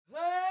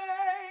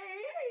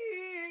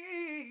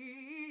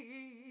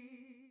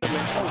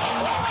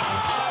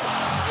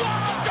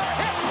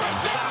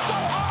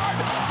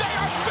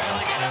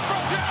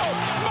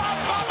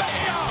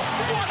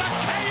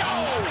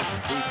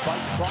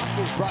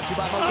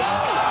by Modelo.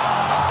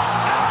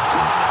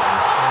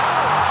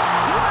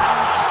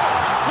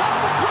 One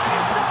of the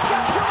greatest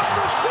knockouts you'll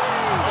ever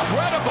see.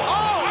 Incredible.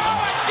 Oh,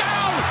 and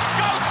down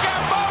goes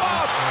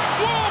Gamboa.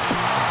 Whoop,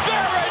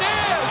 there it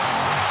is.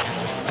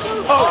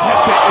 Oh,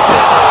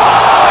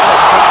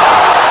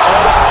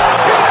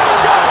 Valentina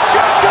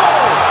Shevchenko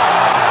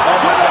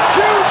with a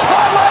huge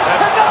highlight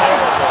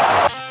tonight.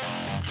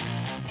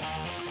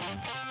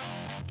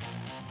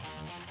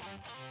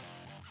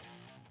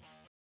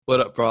 What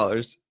up,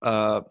 brawlers?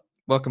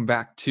 Welcome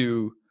back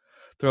to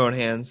Throwing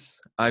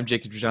Hands. I'm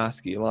Jacob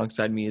Drozowski.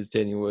 Alongside me is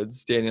Daniel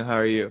Woods. Daniel, how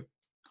are you?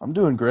 I'm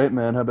doing great,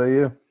 man. How about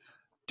you?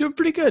 Doing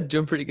pretty good.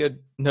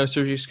 No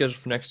surgery scheduled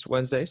for next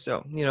Wednesday,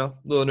 so, a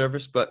little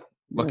nervous, but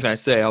what can I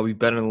say? I'll be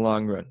better in the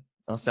long run.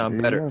 I'll sound There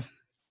you better. go.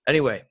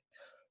 Anyway,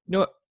 you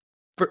know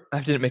what? I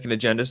didn't make an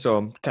agenda, so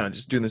I'm kind of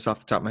just doing this off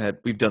the top of my head.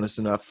 We've done this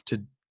enough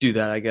to do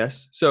that, I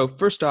guess. So,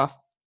 first off,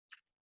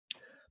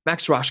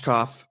 Max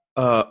Roshkoff,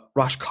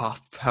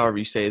 however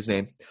you say his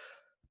name,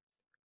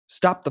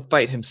 stopped the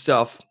fight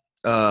himself.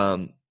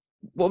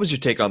 What was your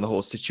take on the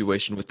whole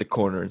situation with the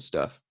corner and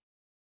stuff?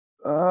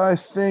 I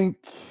think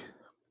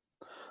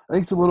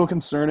it's a little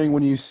concerning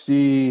when you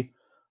see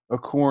a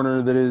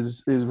corner that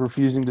is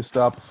refusing to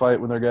stop a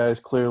fight when their guy is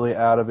clearly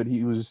out of it.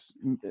 He was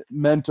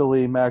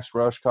mentally, Max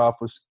Roshkoff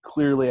was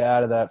clearly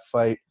out of that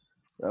fight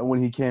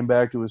when he came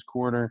back to his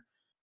corner.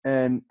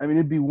 And, I mean,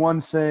 it'd be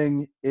one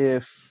thing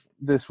if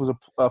this was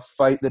a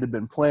fight that had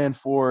been planned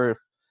for,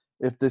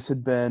 if this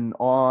had been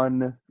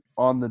on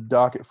the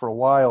docket for a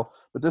while.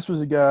 But this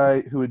was a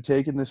guy who had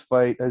taken this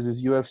fight as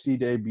his UFC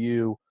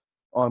debut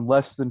on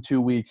less than 2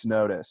 weeks'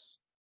 notice.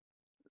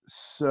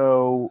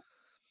 So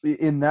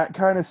in that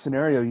kind of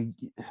scenario, you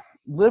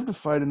live to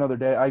fight another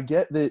day. I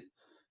get that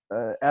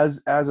as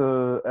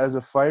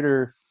a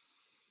fighter,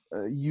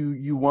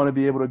 you want to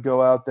be able to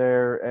go out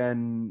there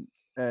and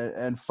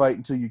fight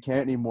until you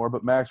can't anymore.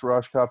 But Max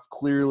Roshkoff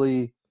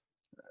clearly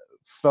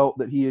felt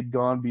that he had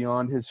gone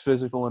beyond his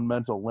physical and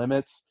mental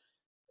limits,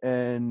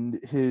 and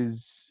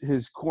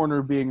his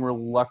corner being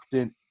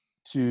reluctant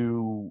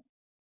to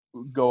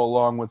go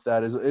along with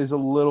that is a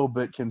little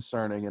bit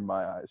concerning in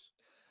my eyes.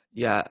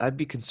 Yeah, I'd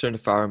be concerned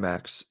if I were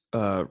Max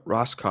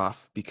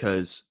Roshkoff,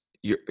 because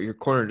your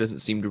corner doesn't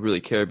seem to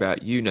really care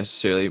about you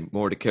necessarily,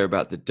 more to care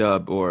about the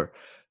dub or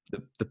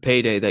the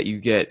payday that you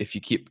get if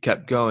you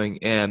kept going.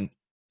 And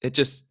it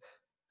just,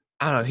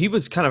 I don't know, he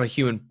was kind of a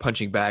human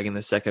punching bag in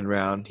the second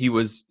round. He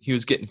was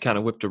getting kind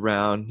of whipped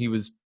around.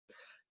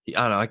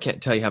 I don't know, I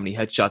can't tell you how many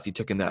headshots he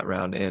took in that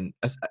round. And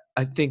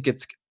I think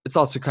it's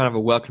also kind of a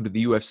welcome to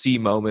the UFC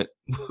moment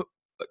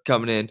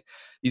coming in.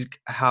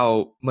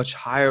 How much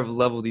higher of a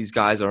level these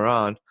guys are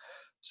on.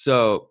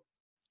 So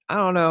I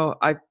don't know.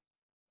 I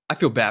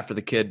feel bad for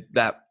the kid.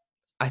 That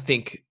I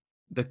think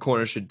the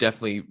corner should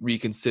definitely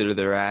reconsider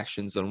their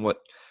actions on what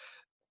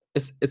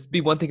it's be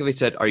one thing if they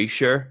said, "Are you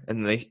sure?" and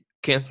then they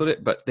canceled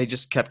it, but they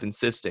just kept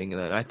insisting.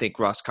 And then I think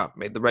Roskopf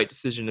made the right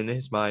decision in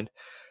his mind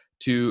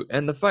to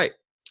end the fight.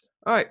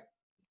 All right,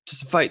 to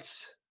some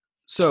fights.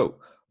 So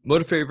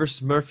Modafferi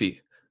versus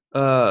Murphy.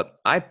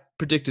 I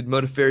predicted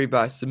Modafferi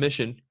by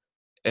submission,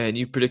 and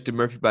you predicted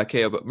Murphy by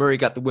KO, but Murray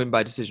got the win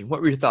by decision. What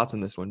were your thoughts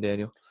on this one,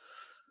 Daniel?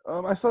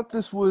 I thought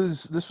this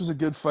was a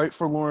good fight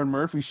for Lauren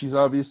Murphy. She's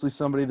obviously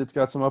somebody that's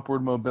got some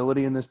upward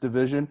mobility in this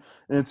division,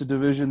 and it's a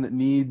division that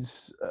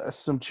needs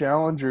some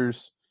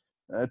challengers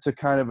to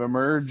kind of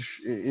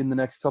emerge in the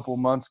next couple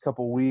months,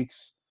 couple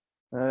weeks,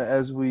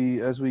 as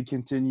we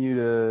continue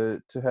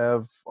to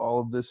have all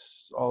of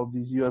these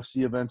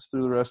UFC events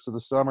through the rest of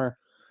the summer.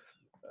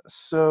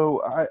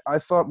 So I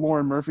thought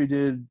Lauren Murphy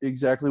did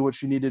exactly what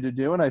she needed to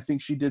do, and I think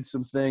she did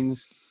some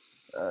things.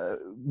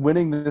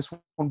 Winning this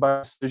one by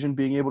decision,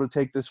 being able to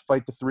take this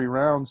fight to 3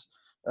 rounds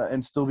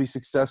and still be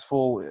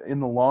successful in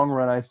the long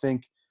run, I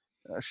think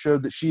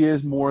showed that she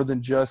is more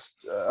than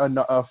just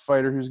a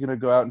fighter who's going to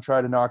go out and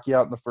try to knock you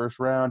out in the first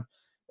round,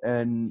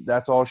 and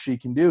that's all she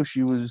can do.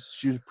 She was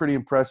pretty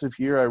impressive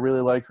here. I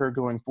really like her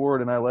going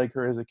forward, and I like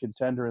her as a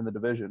contender in the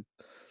division.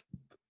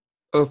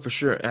 Oh, for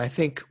sure. And I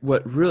think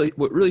what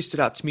really stood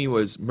out to me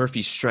was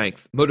Murphy's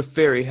strength.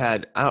 Modafferi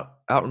had, I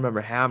don't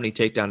remember how many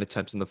takedown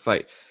attempts in the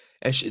fight,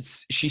 and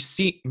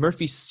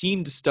Murphy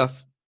seemed to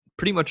stuff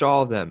pretty much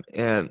all of them.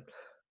 And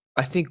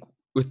I think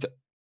with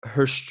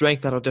her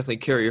strength, that'll definitely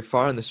carry her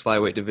far in this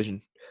flyweight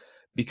division,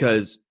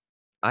 because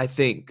I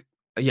think,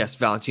 yes,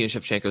 Valentina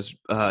Shevchenko's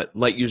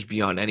light years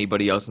beyond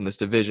anybody else in this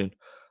division,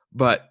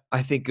 but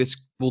I think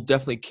this will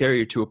definitely carry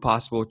her to a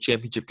possible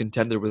championship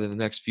contender within the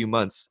next few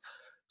months.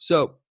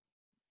 So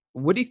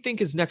what do you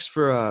think is next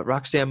for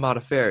Roxanne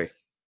Modafferi?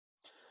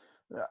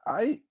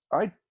 I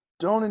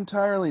don't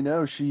entirely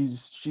know.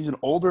 She's an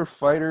older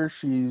fighter.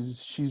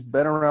 She's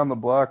been around the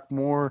block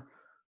more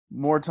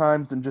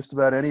times than just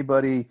about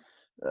anybody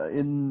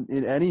in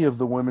any of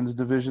the women's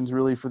divisions,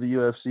 really, for the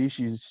UFC.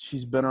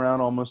 She's been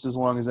around almost as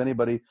long as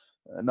anybody.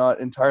 Not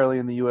entirely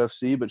in the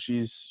UFC, but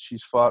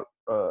she's fought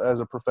as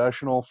a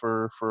professional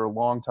for a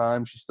long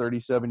time. She's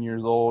 37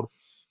 years old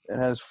and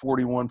has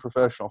 41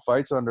 professional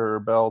fights under her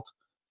belt.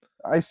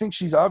 I think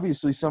she's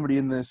obviously somebody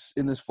in this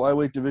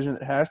flyweight division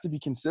that has to be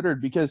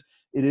considered because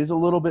it is a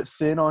little bit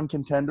thin on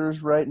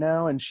contenders right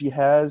now, and she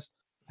has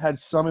had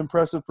some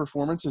impressive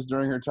performances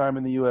during her time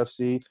in the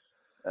UFC.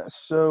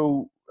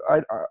 So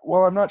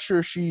while I'm not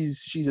sure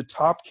she's a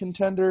top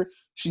contender,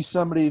 she's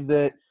somebody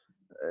that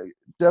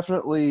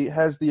definitely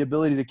has the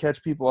ability to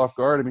catch people off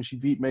guard. I mean, she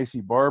beat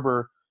Macy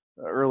Barber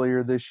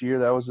earlier this year.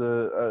 That was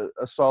a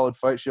solid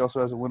fight. She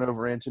also has a win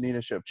over Antonina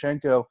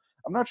Shevchenko.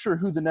 I'm not sure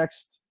who the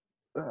next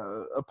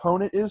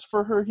opponent is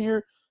for her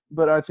here,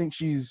 but I think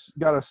she's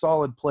got a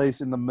solid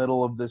place in the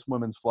middle of this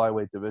women's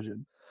flyweight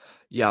division.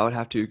 Yeah, I would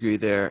have to agree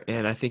there.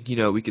 And I think,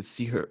 we could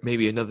see her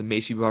maybe another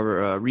Macy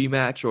Barber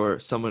rematch or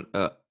someone,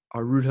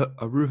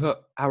 Aruha,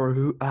 I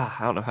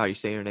don't know how you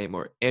say her name,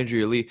 or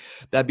Andrea Lee.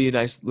 That'd be a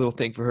nice little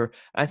thing for her.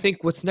 I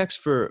think what's next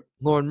for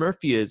Lauren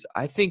Murphy is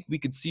I think we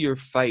could see her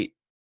fight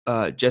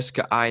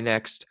Jessica Eye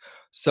next,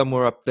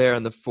 somewhere up there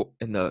in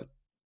the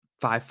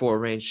 5'4"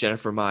 range,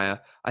 Jennifer Maia.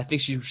 I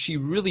think she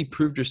really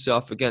proved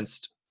herself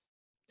against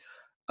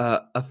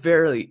a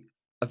very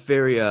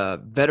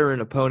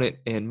veteran opponent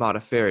in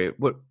Modafferi.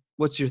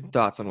 What's your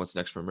thoughts on what's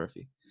next for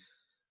Murphy?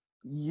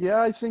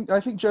 Yeah, I think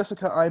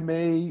Jessica I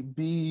may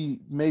be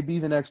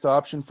the next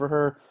option for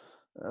her,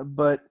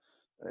 but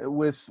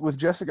with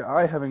Jessica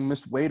I having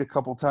missed weight a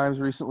couple times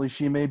recently,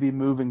 she may be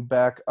moving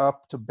back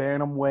up to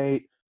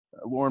bantamweight.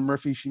 Lauren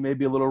Murphy, she may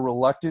be a little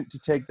reluctant to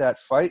take that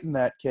fight in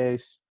that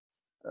case,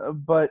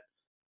 but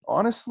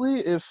honestly,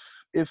 if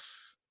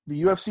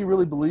the UFC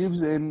really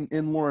believes in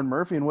Lauren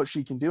Murphy and what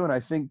she can do, and I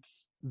think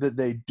that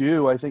they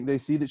do, I think they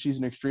see that she's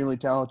an extremely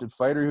talented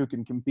fighter who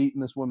can compete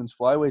in this women's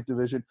flyweight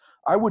division.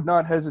 I would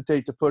not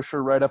hesitate to push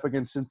her right up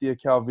against Cynthia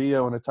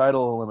Calvillo in a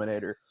title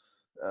eliminator.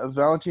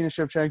 Valentina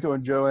Shevchenko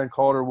and Joanne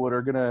Calderwood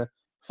are going to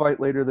fight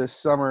later this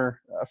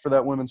summer for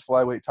that women's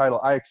flyweight title.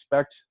 I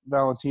expect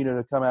Valentina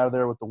to come out of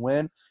there with the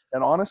win.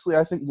 And honestly,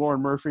 I think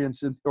Lauren Murphy and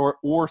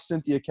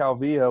Cynthia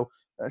Calvillo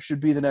should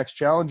be the next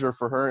challenger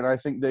for her. And I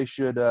think they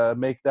should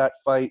make that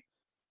fight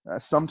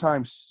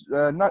sometimes,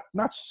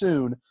 not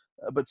soon,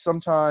 but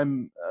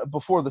sometime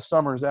before the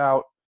summer's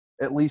out,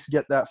 at least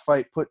get that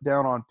fight put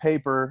down on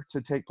paper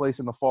to take place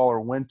in the fall or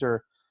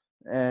winter,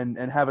 and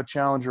have a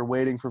challenger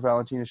waiting for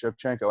Valentina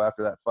Shevchenko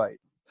after that fight.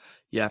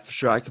 Yeah, for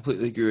sure. I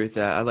completely agree with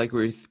that. I like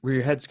where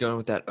your head's going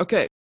with that.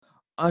 Okay,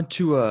 on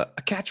to a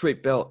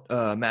catchweight belt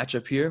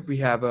matchup here. We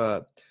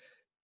have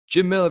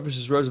Jim Miller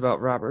versus Roosevelt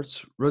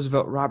Roberts.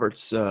 Roosevelt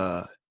Roberts'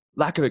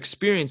 lack of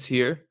experience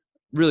here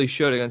really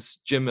showed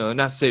against Jim Miller.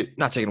 Not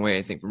taking away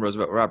anything from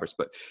Roosevelt Roberts,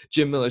 but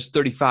Jim Miller's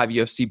 35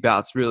 UFC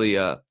bouts really,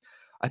 I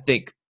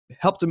think,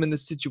 helped him in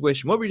this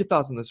situation. What were your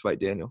thoughts on this fight,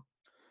 Daniel?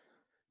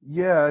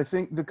 Yeah, I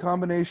think the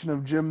combination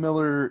of Jim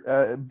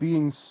Miller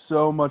being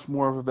so much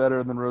more of a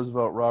veteran than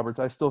Roosevelt Roberts,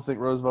 I still think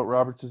Roosevelt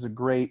Roberts is a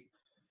great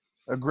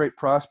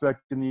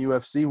prospect in the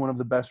UFC, one of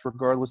the best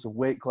regardless of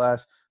weight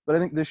class. But I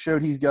think this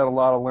showed he's got a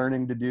lot of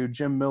learning to do.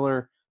 Jim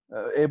Miller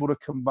able to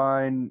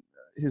combine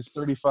his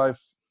 35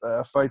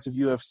 fights of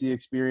UFC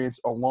experience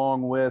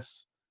along with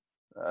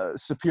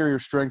superior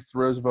strength to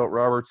Roosevelt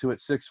Roberts, who at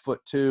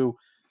 6'2"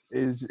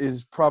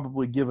 is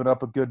probably giving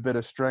up a good bit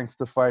of strength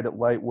to fight at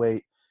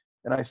lightweight.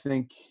 And I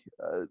think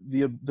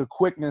the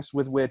quickness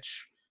with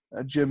which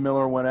Jim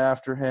Miller went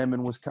after him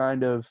and was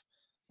kind of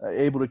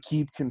able to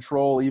keep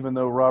control, even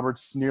though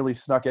Roberts nearly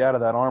snuck out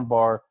of that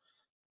armbar,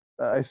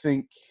 I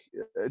think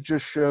it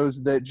just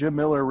shows that Jim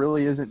Miller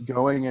really isn't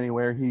going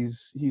anywhere.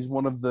 He's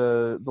one of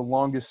the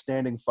longest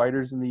standing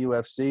fighters in the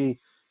UFC,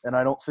 and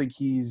I don't think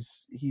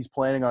he's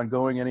planning on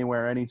going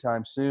anywhere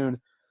anytime soon.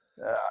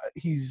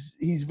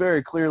 He's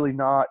very clearly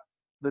not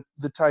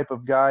the type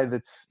of guy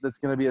that's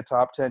going to be a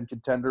top 10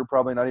 contender,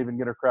 probably not even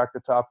going to crack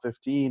the top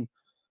 15.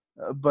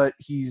 But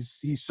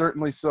he's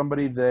certainly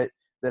somebody that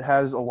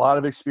has a lot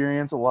of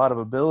experience, a lot of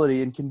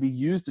ability, and can be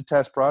used to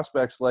test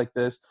prospects like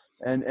this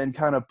and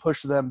kind of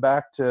push them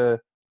back to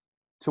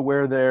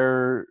where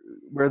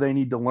they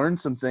need to learn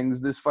some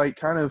things. This fight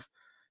kind of,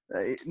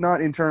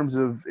 not in terms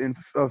of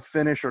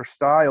finish or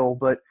style,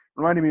 but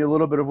reminded me a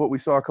little bit of what we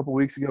saw a couple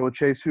weeks ago with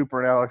Chase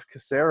Hooper and Alex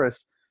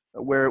Caceres,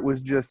 where it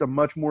was just a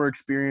much more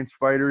experienced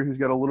fighter who's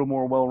got a little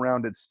more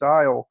well-rounded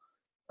style,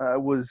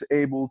 was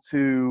able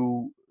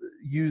to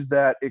use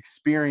that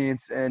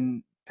experience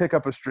and pick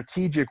up a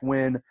strategic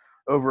win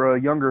over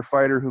a younger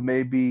fighter who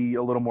may be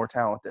a little more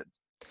talented.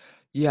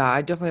 Yeah,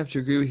 I definitely have to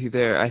agree with you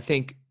there. I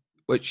think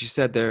what you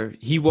said there,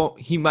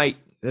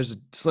 there's a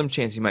slim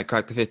chance he might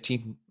crack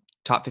the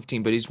top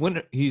 15, but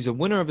he's a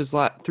winner of his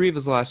three of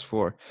his last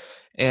four.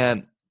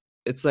 And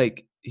it's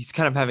like he's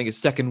kind of having a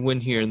second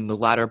win here in the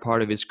latter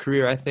part of his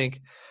career, I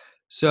think.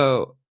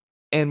 So,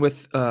 and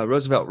with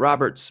Roosevelt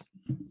Roberts,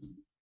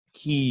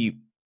 he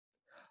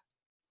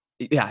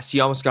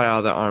almost got out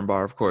of the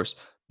armbar, of course,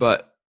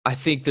 but I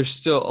think there's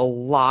still a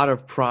lot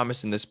of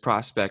promise in this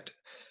prospect.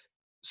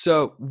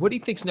 So what do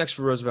you think's next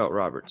for Roosevelt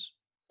Roberts?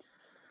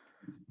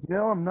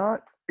 I'm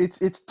not.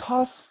 It's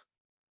tough.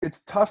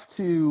 It's tough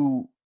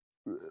to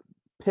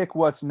pick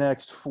what's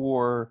next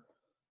for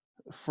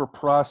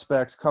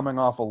prospects coming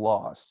off a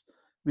loss.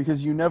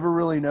 because you never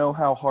really know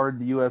how hard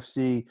the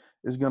UFC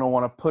is going to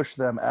want to push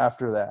them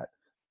after that.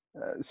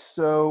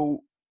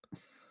 So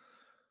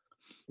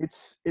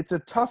it's a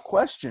tough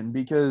question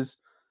because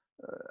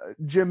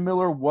Jim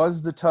Miller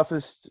was the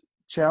toughest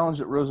challenge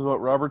that Roosevelt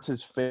Roberts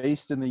has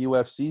faced in the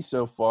UFC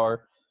so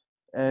far,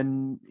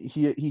 and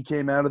he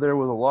came out of there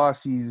with a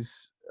loss.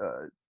 He's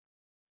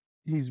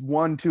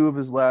won 2 of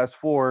his last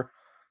 4.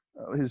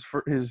 His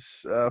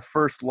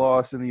first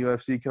loss in the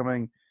UFC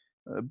coming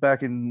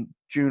back in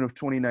June of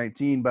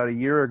 2019, about a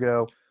year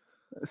ago.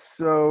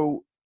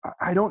 So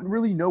I don't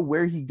really know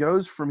where he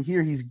goes from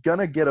here. He's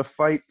gonna get a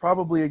fight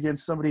probably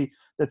against somebody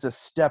that's a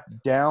step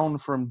down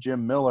from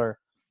Jim Miller.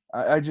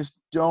 I just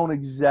don't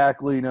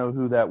exactly know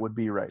who that would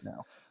be right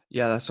now.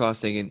 Yeah, that's what I was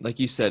thinking. Like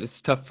you said,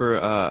 it's tough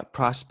for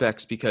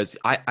prospects because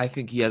I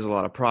think he has a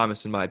lot of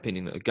promise, in my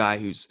opinion. A guy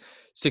who's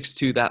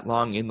 6'2", that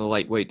long in the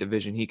lightweight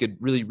division, he could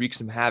really wreak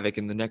some havoc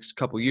in the next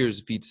couple years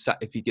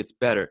if he gets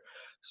better.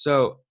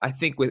 So I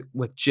think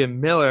with Jim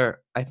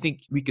Miller, I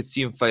think we could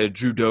see him fight a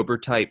Drew Dober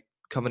type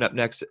coming up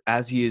next,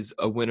 as he is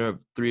a winner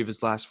of 3 of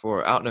his last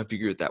 4. I don't know if you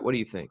agree with that. What do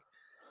you think?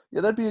 Yeah,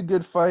 that'd be a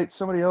good fight.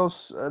 Somebody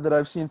else that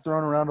I've seen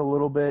thrown around a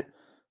little bit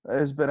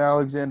has been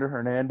Alexander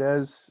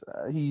Hernandez.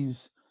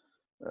 He's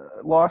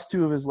lost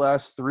 2 of his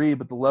last 3,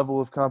 but the level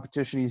of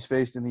competition he's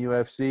faced in the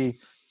UFC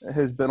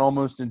has been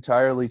almost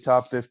entirely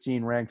top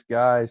 15 ranked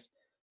guys.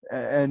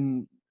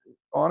 And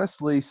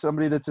honestly,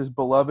 somebody that's as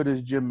beloved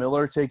as Jim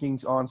Miller taking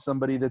on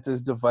somebody that's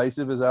as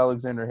divisive as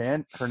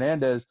Alexander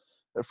Hernandez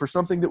for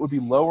something that would be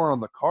lower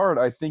on the card,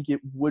 I think it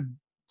would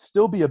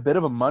still be a bit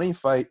of a money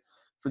fight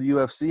for the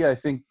UFC. I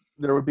think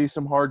there would be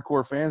some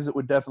hardcore fans that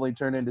would definitely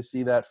turn in to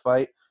see that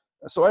fight.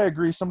 So I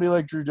agree. Somebody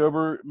like Drew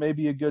Dober may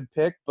be a good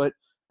pick, but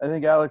I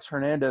think Alex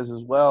Hernandez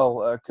as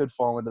well could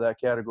fall into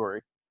that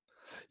category.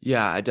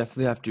 Yeah, I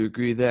definitely have to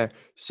agree there.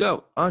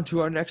 So on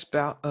to our next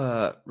bout,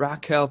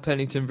 Raquel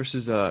Pennington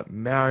versus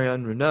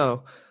Marion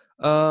Renault.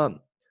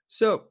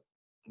 So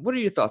what are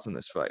your thoughts on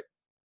this fight?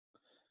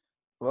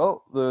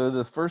 Well,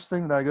 the first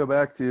thing that I go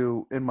back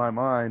to in my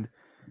mind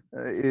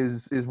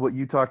is what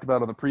you talked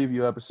about on the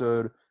preview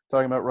episode,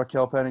 talking about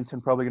Raquel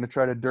Pennington probably going to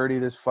try to dirty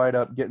this fight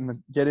up,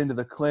 get into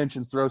the clinch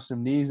and throw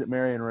some knees at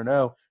Marion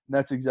Renault. And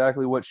that's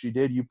exactly what she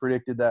did. You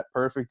predicted that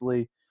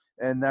perfectly,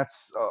 and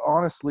that's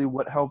honestly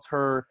what helped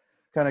her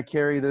kind of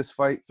carry this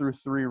fight through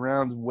 3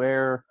 rounds,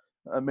 wear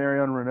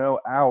Marion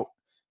Renault out,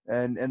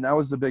 and that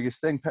was the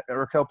biggest thing.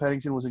 Raquel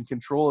Pennington was in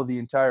control of the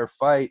entire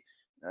fight.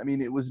 I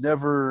mean,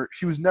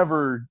 she was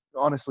never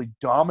honestly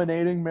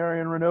dominating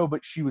Marion Renault,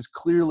 but she was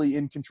clearly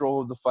in control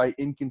of the fight,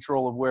 in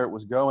control of where it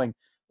was going,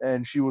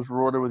 and she was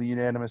rewarded with a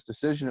unanimous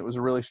decision. It was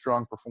a really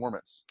strong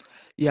performance.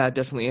 Yeah,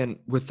 definitely. And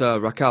with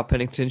Raquel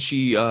Pennington,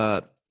 she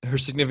her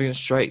significant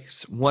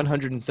strikes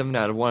 107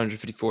 out of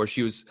 154.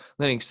 She was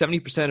landing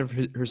 70%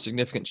 of her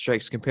significant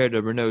strikes compared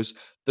to Renault's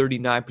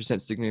 39%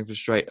 significant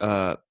strike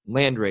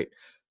land rate.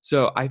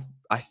 So I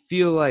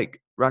feel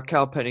like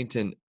Raquel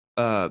Pennington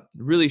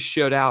really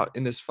showed out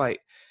in this fight,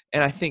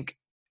 and I think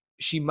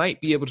she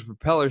might be able to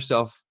propel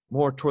herself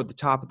more toward the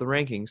top of the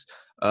rankings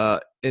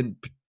and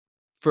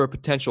for a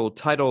potential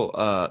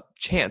title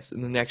chance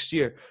in the next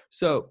year.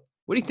 So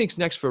what do you think's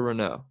next for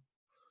Renault?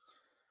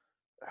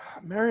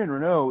 Marion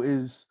Renault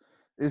is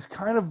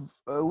kind of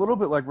a little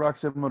bit like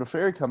Roxanne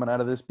Modafferi coming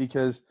out of this,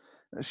 because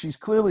she's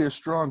clearly a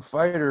strong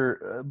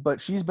fighter,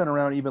 but she's been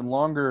around even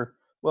longer.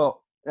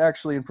 Well,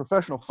 actually, in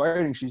professional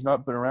fighting, she's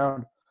not been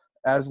around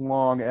as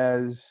long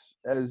as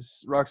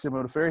Roxanne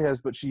Modafferi has,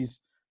 but she's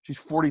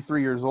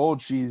 43 years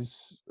old.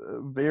 She's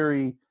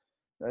very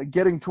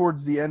getting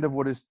towards the end of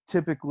what is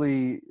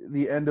typically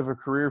the end of a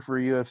career for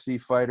a UFC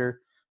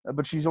fighter.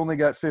 But she's only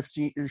got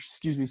 16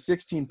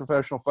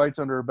 professional fights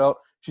under her belt.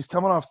 She's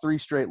coming off 3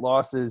 straight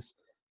losses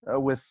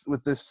with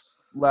this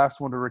last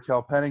one to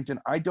Raquel Pennington.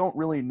 I don't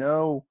really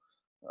know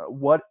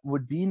what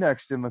would be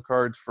next in the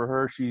cards for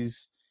her.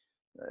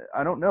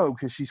 I don't know,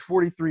 because she's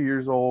 43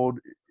 years old.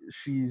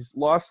 She's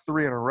lost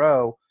 3 in a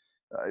row.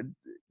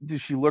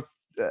 Does she look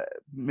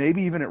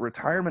maybe even at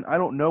retirement? I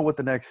don't know what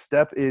the next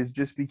step is,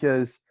 just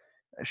because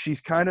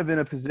she's kind of in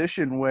a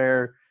position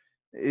where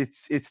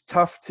it's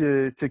tough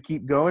to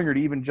keep going or to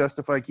even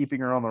justify keeping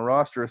her on the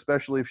roster,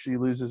 especially if she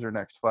loses her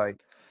next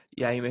fight.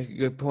 Yeah, you make a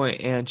good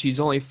point. And she's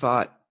only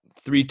fought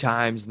 3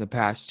 times in the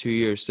past 2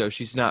 years, so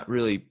she's not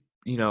really,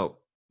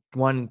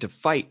 wanting to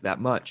fight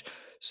that much.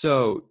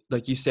 So,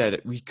 like you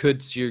said, we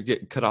could see her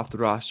get cut off the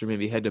roster,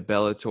 maybe head to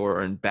Bellator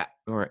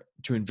or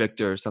to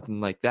Invicta or something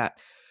like that.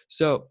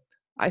 So,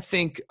 I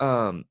think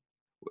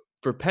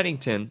for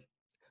Pennington,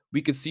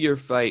 we could see her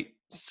fight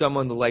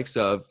someone the likes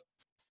of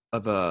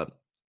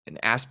an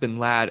Aspen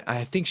Ladd.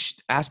 I think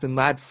Aspen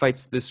Ladd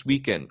fights this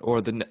weekend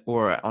or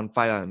on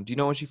Fight Island. Do you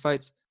know when she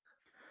fights?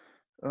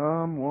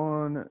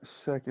 1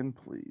 second,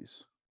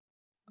 please.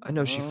 I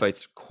know she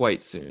fights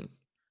quite soon.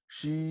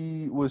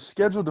 She was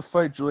scheduled to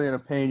fight Juliana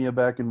Pena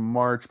back in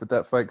March, but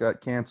that fight got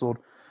canceled.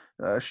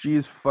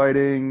 She's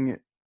fighting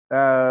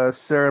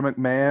Sarah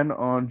McMahon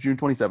on June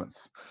 27th.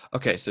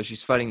 Okay, so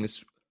she's fighting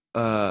this.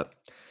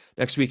 Now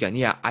Next weekend,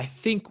 yeah. I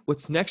think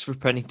what's next for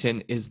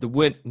Pennington is the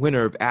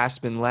winner of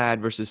Aspen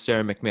Ladd versus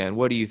Sarah McMahon.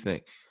 What do you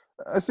think?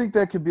 I think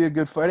that could be a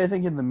good fight. I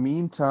think in the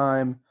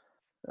meantime,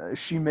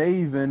 she may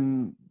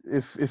even,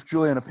 if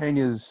Juliana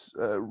Pena's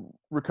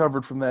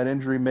recovered from that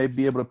injury, may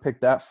be able to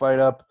pick that fight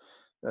up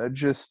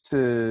just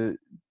to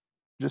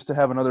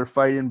have another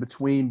fight in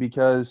between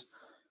because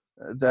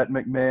that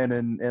McMahon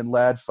and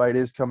Ladd fight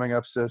is coming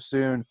up so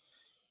soon.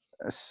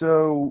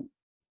 So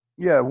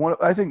yeah,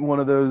 I think one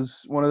of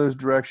those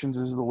directions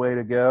is the way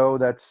to go.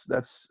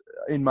 That's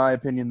in my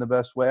opinion the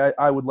best way.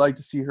 I would like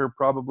to see her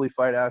probably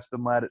fight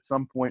Aspen Ladd at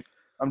some point.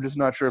 I'm just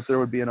not sure if there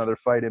would be another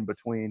fight in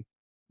between.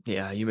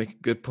 Yeah, you make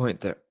a good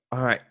point there.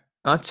 All right,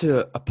 on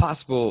to a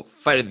possible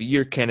fight of the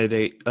year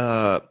candidate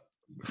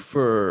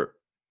for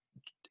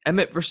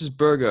Emmett versus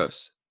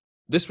Burgos.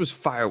 This was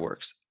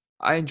fireworks.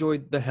 I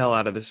enjoyed the hell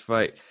out of this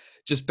fight.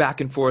 Just back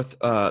and forth.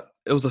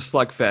 It was a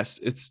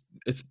slugfest.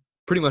 It's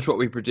pretty much what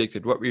we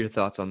predicted. What were your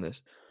thoughts on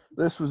this?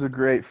 This was a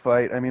great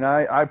fight. I mean,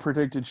 I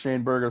predicted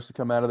Shane Burgos to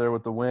come out of there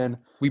with the win.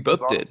 We both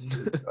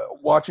did.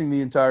 Watching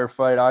the entire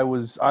fight, I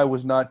was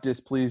not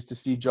displeased to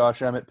see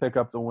Josh Emmett pick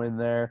up the win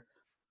there,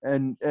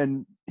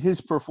 and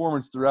his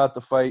performance throughout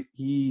the fight.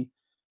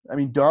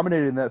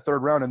 Dominated in that third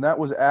round, and that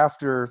was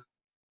after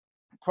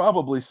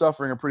probably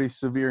suffering a pretty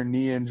severe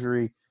knee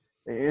injury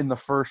in the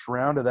first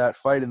round of that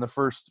fight, in the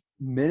first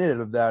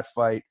minute of that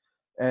fight,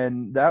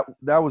 and that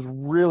was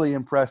really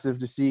impressive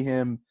to see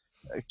him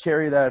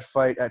carry that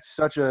fight at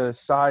such a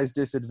size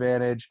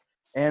disadvantage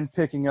and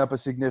picking up a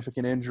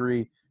significant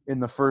injury in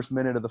the first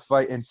minute of the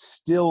fight and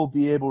still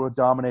be able to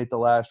dominate the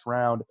last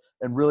round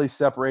and really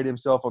separate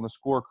himself on the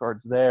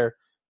scorecards there.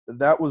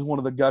 That was one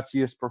of the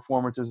gutsiest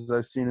performances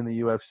I've seen in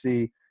the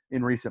UFC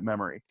in recent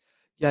memory.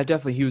 Yeah,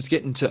 definitely. He was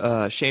getting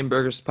to Shane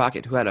Burgos'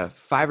 pocket, who had a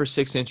 5 or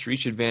 6 inch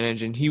reach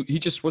advantage, and he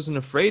just wasn't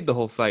afraid the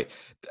whole fight.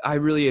 I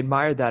really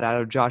admired that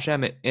out of Josh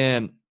Emmett,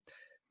 and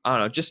I don't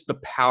know, just the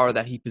power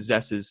that he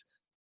possesses.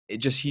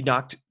 He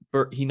knocked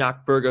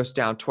Burgos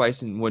down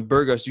twice, and when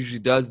Burgos usually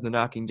does the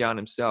knocking down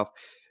himself,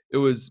 it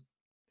was,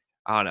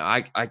 I don't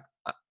know,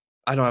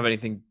 I don't have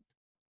anything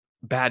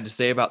bad to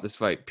say about this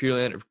fight.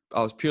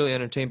 I was purely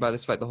entertained by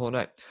this fight the whole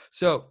night.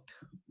 So,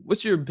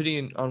 what's your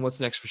opinion on what's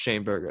next for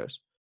Shane Burgos?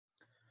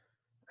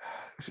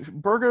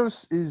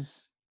 Burgos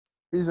is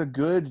a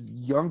good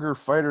younger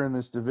fighter in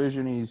this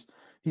division.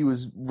 He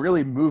was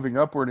really moving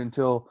upward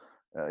until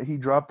he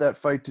dropped that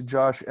fight to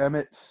Josh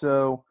Emmett.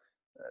 So,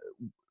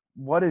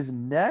 what is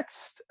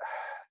next?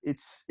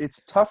 It's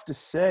tough to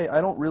say.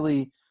 I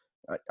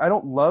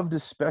don't love to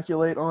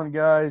speculate on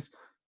guys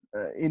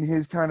in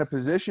his kind of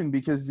position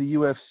because the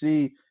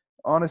UFC.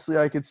 Honestly,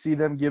 I could see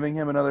them giving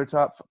him another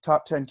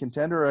top 10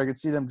 contender. Or I could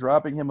see them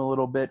dropping him a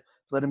little bit,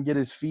 let him get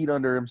his feet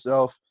under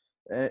himself,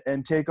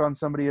 and take on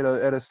somebody at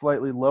a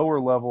slightly lower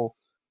level.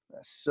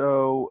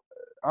 So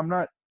I'm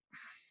not.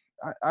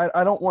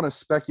 I don't want to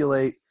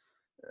speculate.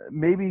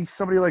 Maybe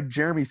somebody like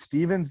Jeremy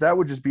Stevens. That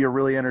would just be a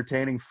really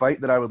entertaining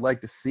fight that I would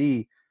like to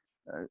see.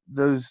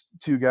 Those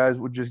two guys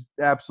would just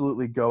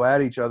absolutely go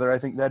at each other. I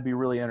think that'd be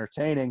really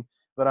entertaining.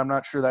 But I'm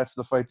not sure that's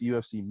the fight the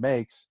UFC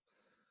makes.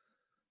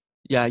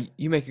 Yeah,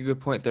 you make a good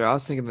point there. I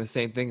was thinking the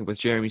same thing with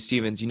Jeremy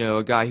Stevens,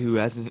 a guy who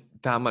hasn't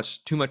found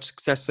too much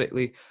success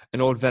lately,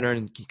 an old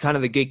veteran, kind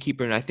of the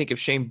gatekeeper. And I think if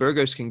Shane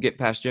Burgos can get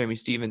past Jeremy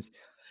Stevens,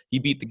 he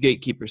beat the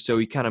gatekeeper. So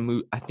he kind of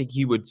moved. I think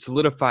he would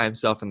solidify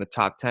himself in the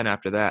top 10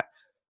 after that.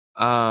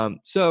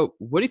 So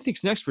what do you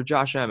think's next for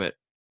Josh Emmett?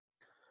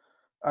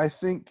 I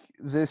think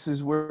this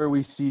is where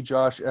we see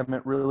Josh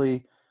Emmett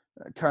really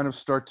kind of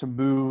start to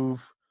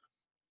move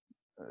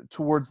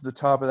towards the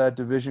top of that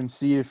division,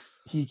 see if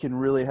he can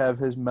really have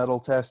his mettle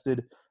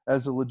tested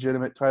as a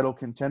legitimate title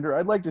contender.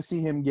 I'd like to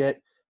see him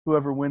get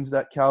whoever wins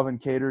that Calvin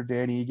Kattar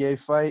Dan Ige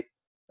fight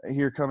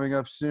here coming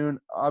up soon.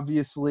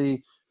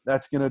 Obviously,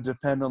 that's going to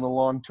depend on the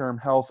long-term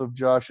health of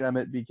Josh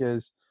Emmett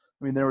because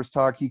there was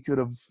talk he could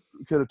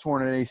have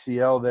torn an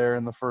ACL there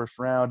in the first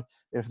round.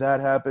 If that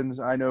happens,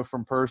 I know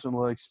from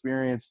personal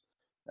experience,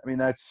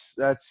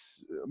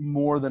 that's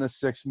more than a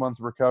 6-month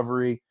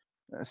recovery.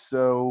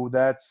 So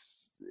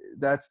that's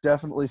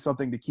definitely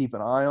something to keep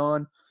an eye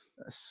on.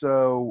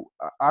 So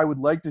I would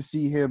like to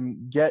see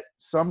him get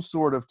some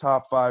sort of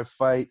top 5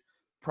 fight,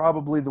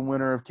 probably the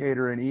winner of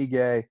Kattar and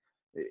Ige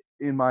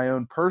in my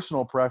own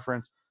personal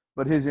preference,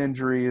 but his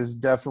injury is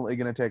definitely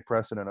going to take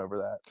precedent over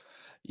that.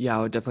 Yeah,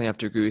 I would definitely have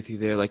to agree with you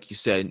there. Like you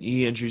said,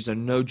 knee injuries are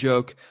no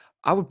joke.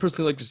 I would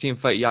personally like to see him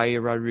fight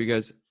Yair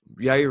Rodriguez.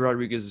 Yair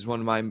Rodriguez is one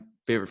of my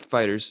favorite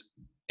fighters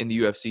in the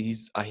UFC.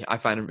 I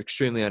find him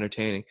extremely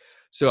entertaining.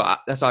 So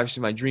that's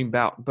obviously my dream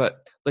bout.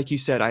 But like you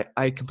said,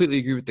 I completely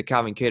agree with the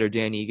Calvin Kattar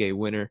Dan Ige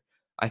winner.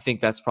 I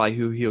think that's probably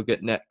who he'll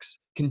get next,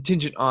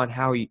 contingent on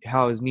how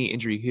his knee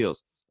injury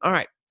heals. All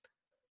right,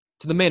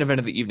 to the main event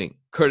of the evening,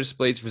 Curtis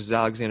Blaydes versus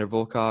Alexander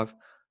Volkov.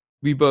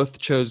 We both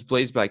chose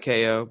Blaydes by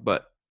KO,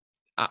 but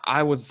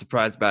I wasn't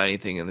surprised about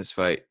anything in this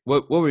fight.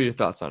 What were your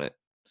thoughts on it?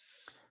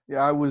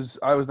 Yeah, I was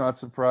not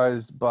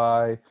surprised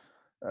by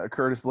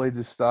Curtis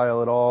Blades'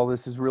 style at all.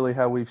 This is really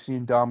how we've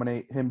seen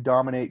him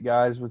dominate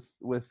guys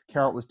with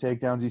countless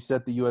takedowns. He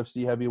set the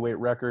UFC heavyweight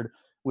record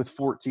with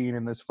 14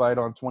 in this fight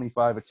on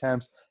 25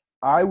 attempts.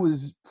 I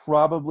was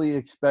probably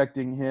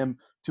expecting him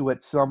to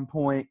at some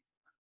point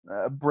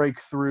break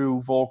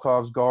through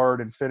Volkov's guard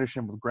and finish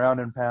him with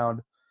ground and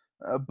pound,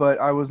 but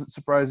I wasn't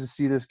surprised to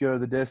see this go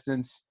the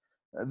distance.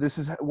 This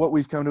is what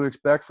we've come to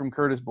expect from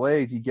Curtis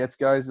Blades. He gets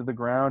guys to the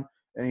ground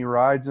and he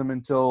rides them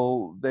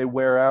until they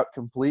wear out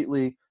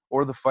completely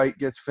or the fight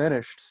gets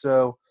finished.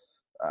 So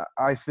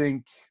I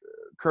think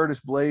Curtis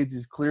Blades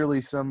is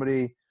clearly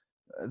somebody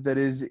that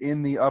is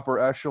in the upper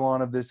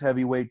echelon of this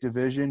heavyweight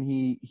division.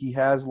 He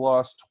has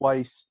lost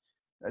twice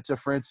to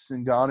Francis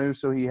Ngannou,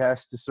 so he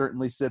has to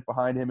certainly sit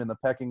behind him in the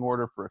pecking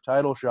order for a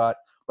title shot,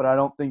 but I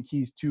don't think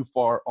he's too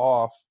far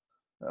off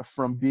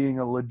from being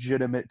a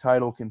legitimate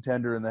title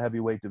contender in the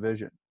heavyweight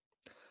division.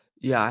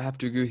 Yeah, I have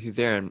to agree with you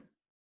there. And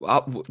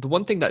the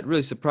one thing that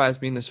really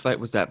surprised me in this fight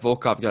was that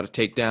Volkov got a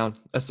takedown.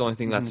 That's the only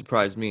thing that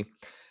surprised me.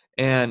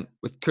 And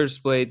with Curtis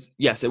Blades,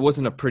 yes, it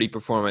wasn't a pretty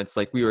performance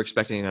like we were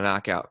expecting a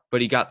knockout,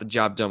 but he got the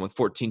job done with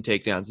 14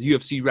 takedowns, a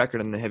UFC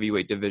record in the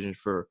heavyweight division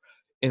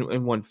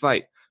in one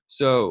fight.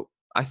 So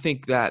I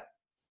think that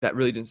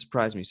really didn't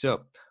surprise me.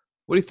 So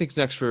what do you think's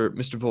next for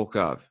Mr.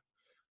 Volkov?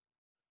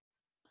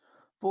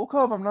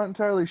 Volkov, I'm not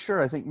entirely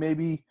sure. I think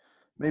maybe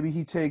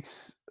he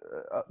takes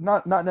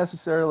not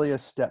necessarily a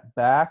step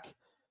back,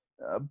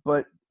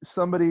 but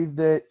somebody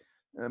that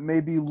may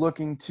be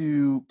looking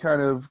to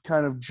kind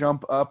of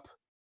jump up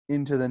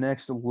into the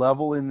next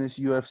level in this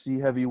UFC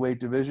heavyweight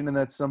division, and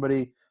that's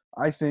somebody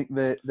I think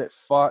that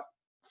fought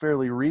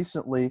fairly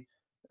recently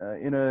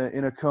in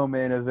a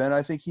co-main event.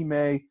 I think he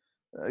may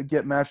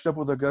get matched up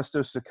with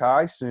Augusto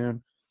Sakai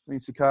soon. I mean,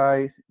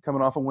 Sakai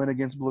coming off a win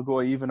against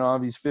Blagoy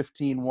Ivanov, he's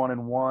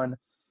 15-1-1,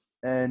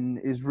 and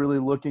is really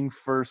looking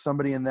for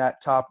somebody in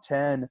that top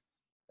 10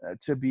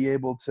 to be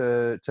able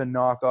to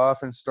knock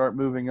off and start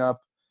moving up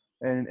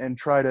and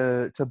try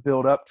to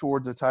build up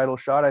towards a title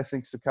shot. I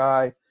think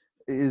Sakai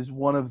is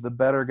one of the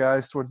better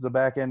guys towards the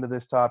back end of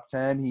this top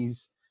 10.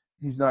 He's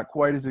not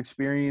quite as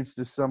experienced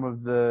as some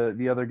of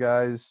the other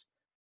guys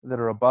that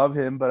are above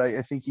him, but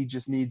I think he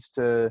just needs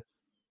to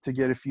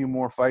get a few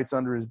more fights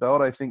under his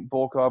belt. I think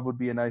Volkov would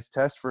be a nice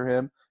test for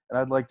him, and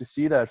I'd like to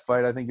see that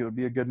fight. I think it would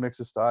be a good mix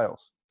of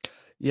styles.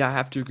 Yeah, I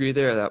have to agree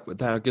there that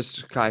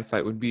Augusto Sakai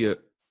fight would be a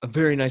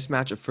very nice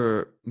matchup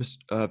for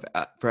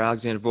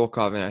Alexander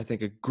Volkov, and I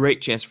think a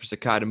great chance for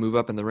Sakai to move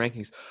up in the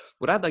rankings.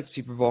 What I'd like to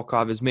see for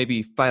Volkov is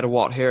maybe fight a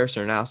Walt Harris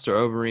or an Alistair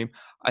Overeem.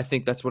 I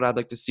think that's what I'd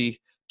like to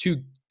see.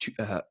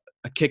 A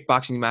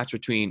kickboxing match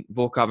between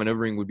Volkov and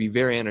Overeem would be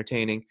very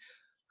entertaining.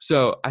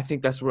 So I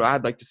think that's what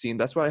I'd like to see, and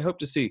that's what I hope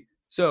to see.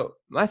 So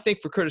my thing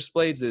for Curtis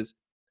Blades is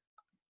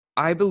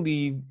I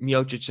believe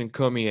Miocic and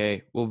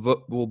Cormier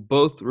will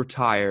both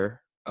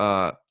retire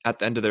at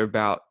the end of their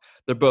bout.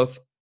 They're both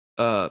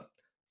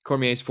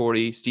Cormier's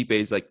 40,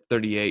 Stipe's like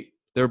 38.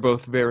 They're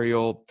both very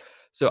old.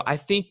 So I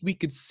think we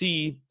could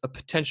see a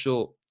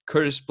potential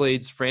Curtis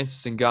Blades,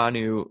 Francis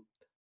Ngannou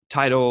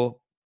title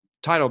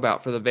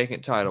bout for the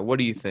vacant title. What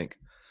do you think?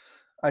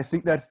 I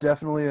think that's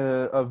definitely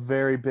a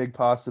very big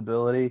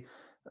possibility.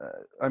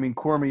 I mean,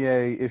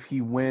 Cormier, if he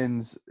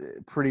wins,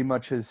 pretty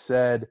much has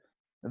said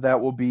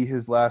that will be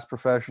his last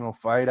professional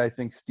fight. I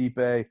think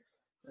Stipe,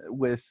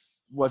 with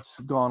what's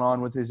gone on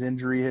with his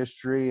injury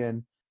history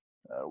and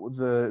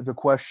the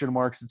question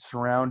marks that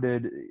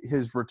surrounded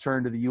his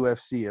return to the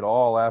UFC at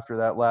all after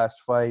that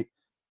last fight,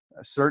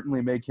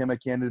 certainly make him a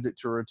candidate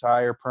to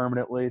retire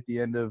permanently at the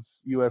end of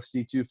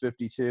UFC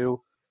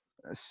 252.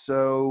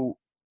 So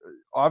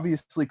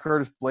obviously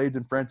Curtis Blades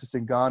and Francis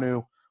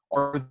Ngannou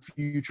are the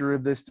future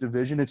of this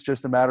division. It's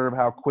just a matter of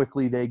how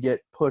quickly they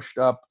get pushed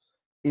up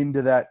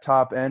into that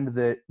top end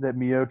that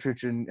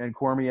Miocic and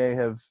Cormier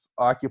have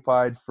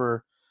occupied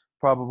for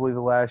probably the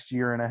last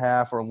year and a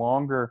half or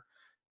longer.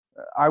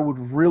 I would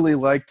really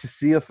like to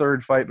see a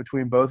third fight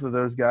between both of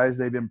those guys.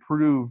 They've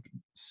improved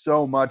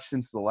so much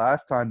since the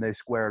last time they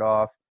squared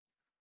off.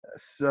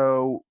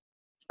 So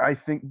I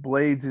think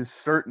Blades is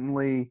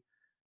certainly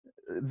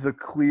the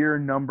clear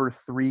number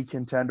 3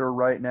 contender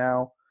right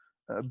now,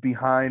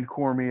 behind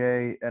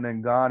Cormier and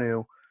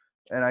Ngannou.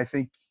 And I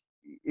think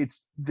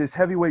it's this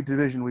heavyweight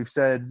division we've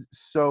said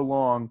so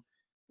long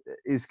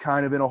is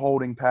kind of in a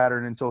holding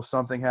pattern until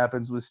something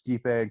happens with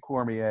Stipe and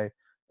Cormier.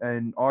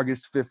 And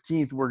August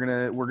 15th, we're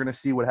gonna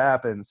see what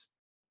happens.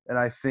 And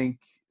I think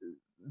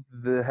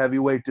the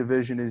heavyweight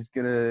division is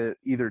gonna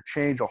either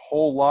change a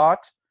whole lot,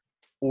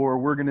 or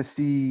we're gonna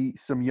see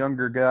some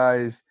younger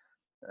guys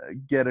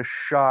get a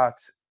shot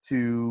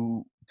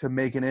to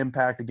make an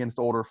impact against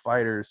older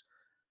fighters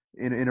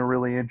in a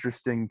really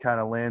interesting kind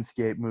of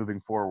landscape moving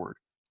forward.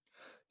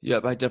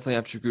 Yep, I definitely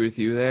have to agree with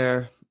you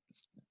there.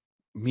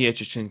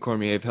 Miocic and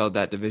Cormier have held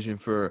that division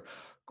for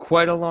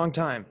quite a long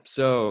time,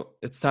 so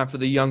it's time for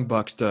the Young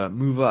Bucks to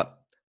move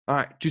up. All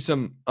right, to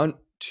some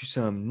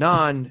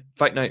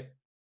non-fight night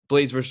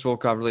Blades versus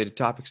Volkov related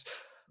topics.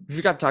 We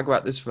forgot to talk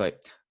about this fight.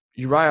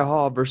 Uriah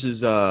Hall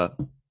versus Yoel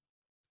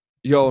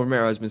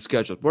Romero has been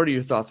scheduled. What are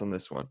your thoughts on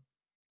this one?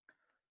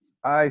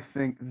 I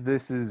think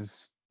this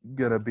is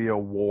gonna be a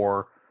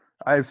war.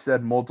 I've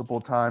said multiple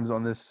times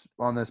on this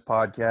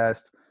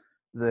podcast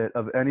that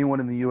of anyone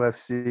in the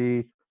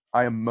UFC,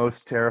 I am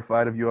most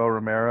terrified of Yoel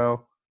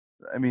Romero.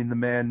 I mean, the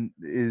man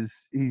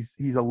he's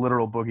a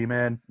literal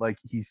boogeyman. Like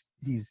he's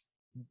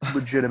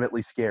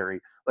legitimately scary.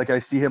 Like I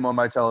see him on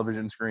my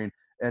television screen,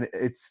 and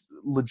it's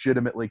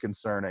legitimately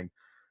concerning.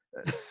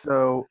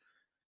 So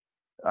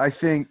I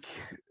think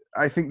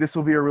this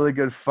will be a really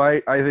good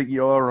fight. I think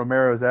Yoel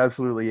Romero is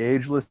absolutely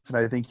ageless, and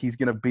I think he's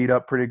going to beat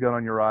up pretty good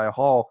on Uriah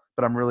Hall.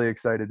 But I'm really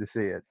excited to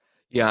see it.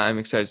 Yeah, I'm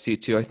excited to see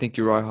it too. I think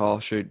Uriah Hall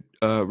should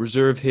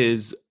reserve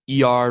his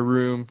ER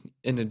room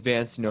in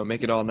advance.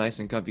 Make it all nice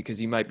and comfy because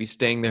he might be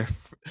staying there,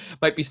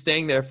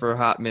 for a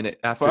hot minute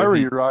after. If I were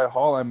Uriah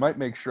Hall, I might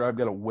make sure I've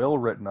got a will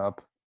written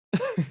up.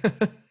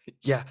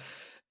 Yeah,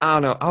 I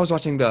don't know. I was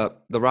watching the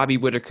Robbie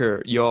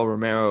Whittaker Yoel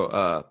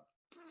Romero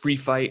free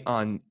fight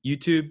on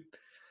YouTube.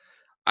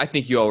 I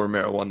think Yoel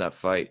Romero won that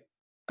fight.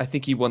 I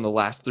think he won the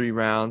last 3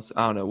 rounds.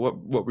 I don't know.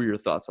 What were your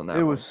thoughts on that?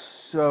 It was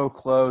so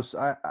close.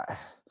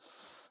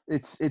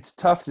 It's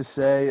tough to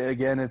say.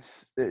 Again,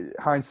 it's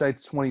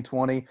hindsight's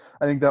 2020.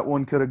 I think that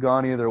one could have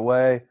gone either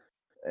way,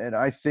 and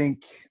I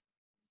think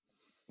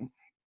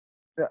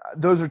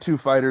those are 2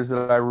 fighters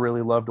that I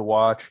really love to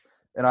watch.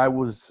 And I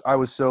was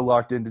so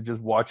locked into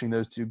just watching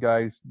those 2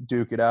 guys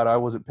duke it out. I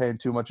wasn't paying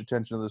too much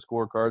attention to the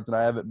scorecards, and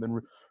I haven't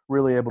been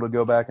really able to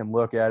go back and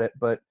look at it.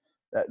 But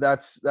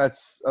that's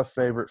a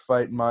favorite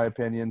fight in my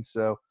opinion.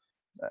 So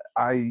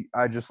I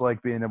just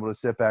like being able to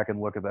sit back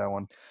and look at that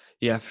one.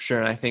 Yeah, for sure.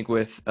 And I think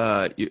with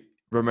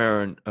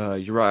Romero and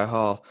Uriah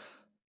Hall,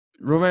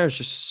 Romero's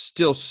just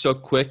still so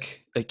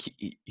quick. Like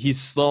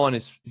he's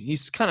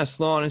kind of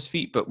slow on his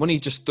feet, but when he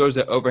just throws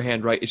that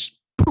overhand right, it's just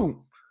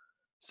boom.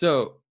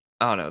 So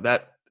I don't know,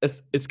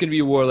 it's going to be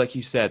a war, like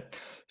you said.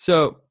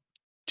 So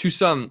to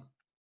some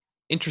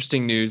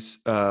interesting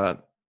news, to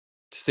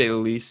say the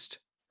least,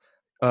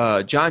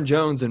 John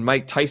Jones and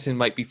Mike Tyson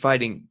might be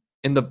fighting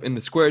in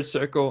the squared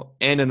circle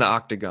and in the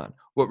octagon.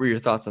 What were your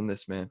thoughts on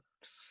this, man?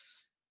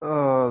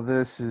 Oh,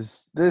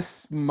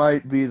 this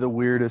might be the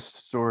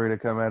weirdest story to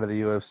come out of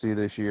the UFC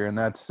this year, and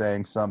that's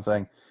saying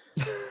something.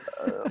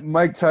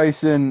 Mike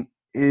Tyson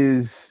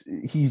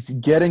he's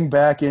getting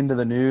back into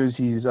the news.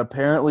 He's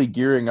apparently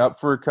gearing up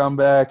for a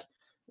comeback,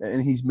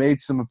 and he's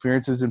made some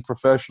appearances in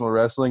professional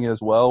wrestling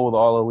as well with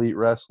All Elite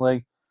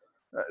Wrestling.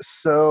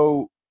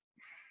 So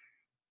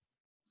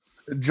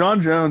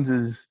John Jones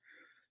has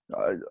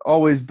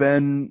always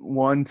been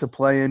one to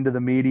play into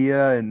the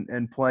media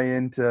and play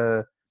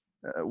into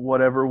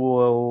whatever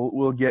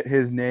will get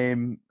his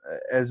name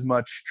as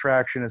much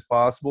traction as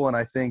possible. And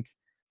I think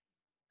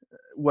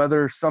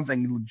whether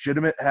something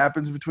legitimate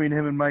happens between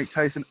him and Mike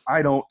Tyson,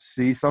 I don't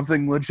see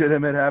something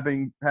legitimate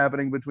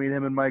happening between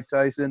him and Mike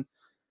Tyson.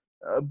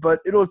 But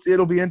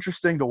it'll be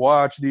interesting to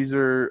watch. These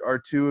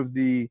are 2 of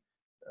the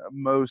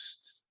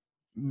most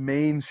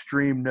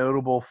mainstream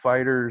notable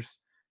fighters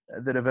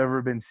that have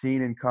ever been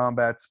seen in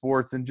combat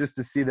sports, and just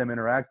to see them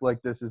interact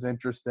like this is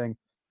interesting.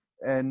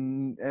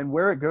 And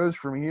where it goes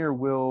from here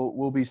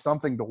will be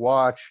something to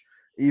watch,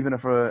 even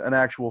if an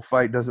actual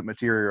fight doesn't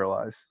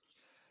materialize.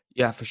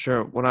 Yeah, for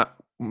sure. When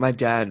my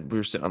dad, we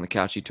were sitting on the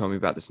couch, he told me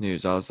about this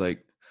news. I was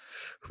like,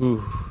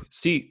 "Whew."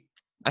 See,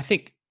 I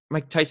think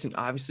Mike Tyson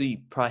obviously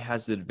probably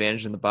has the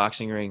advantage in the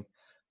boxing ring,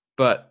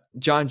 but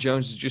John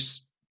Jones is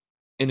just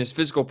in his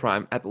physical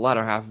prime at the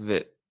latter half of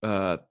it,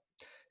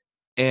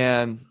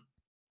 and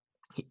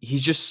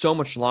he's just so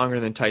much longer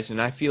than Tyson.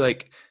 And I feel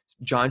like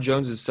John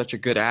Jones is such a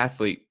good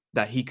athlete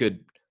that he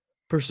could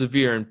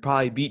persevere and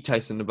probably beat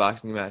Tyson in a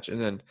boxing match.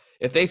 And then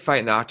if they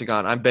fight in the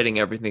octagon, I'm betting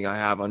everything I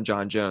have on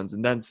John Jones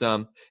and then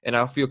some. And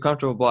I'll feel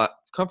comfortable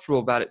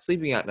about it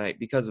sleeping at night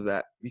because of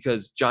that.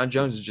 Because John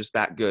Jones is just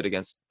that good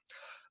against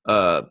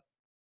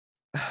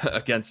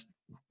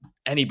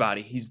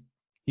anybody. He's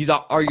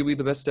arguably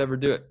the best to ever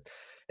do it.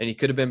 And he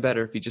could have been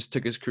better if he just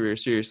took his career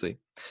seriously.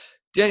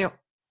 Daniel,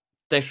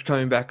 thanks for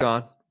coming back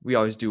on. We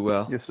always do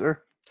well. Yes,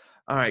 sir.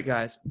 All right,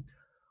 guys.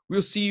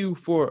 We'll see you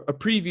for a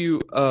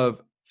preview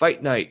of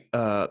Fight Night,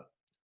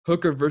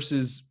 Hooker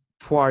versus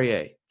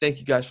Poirier. Thank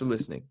you guys for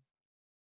listening.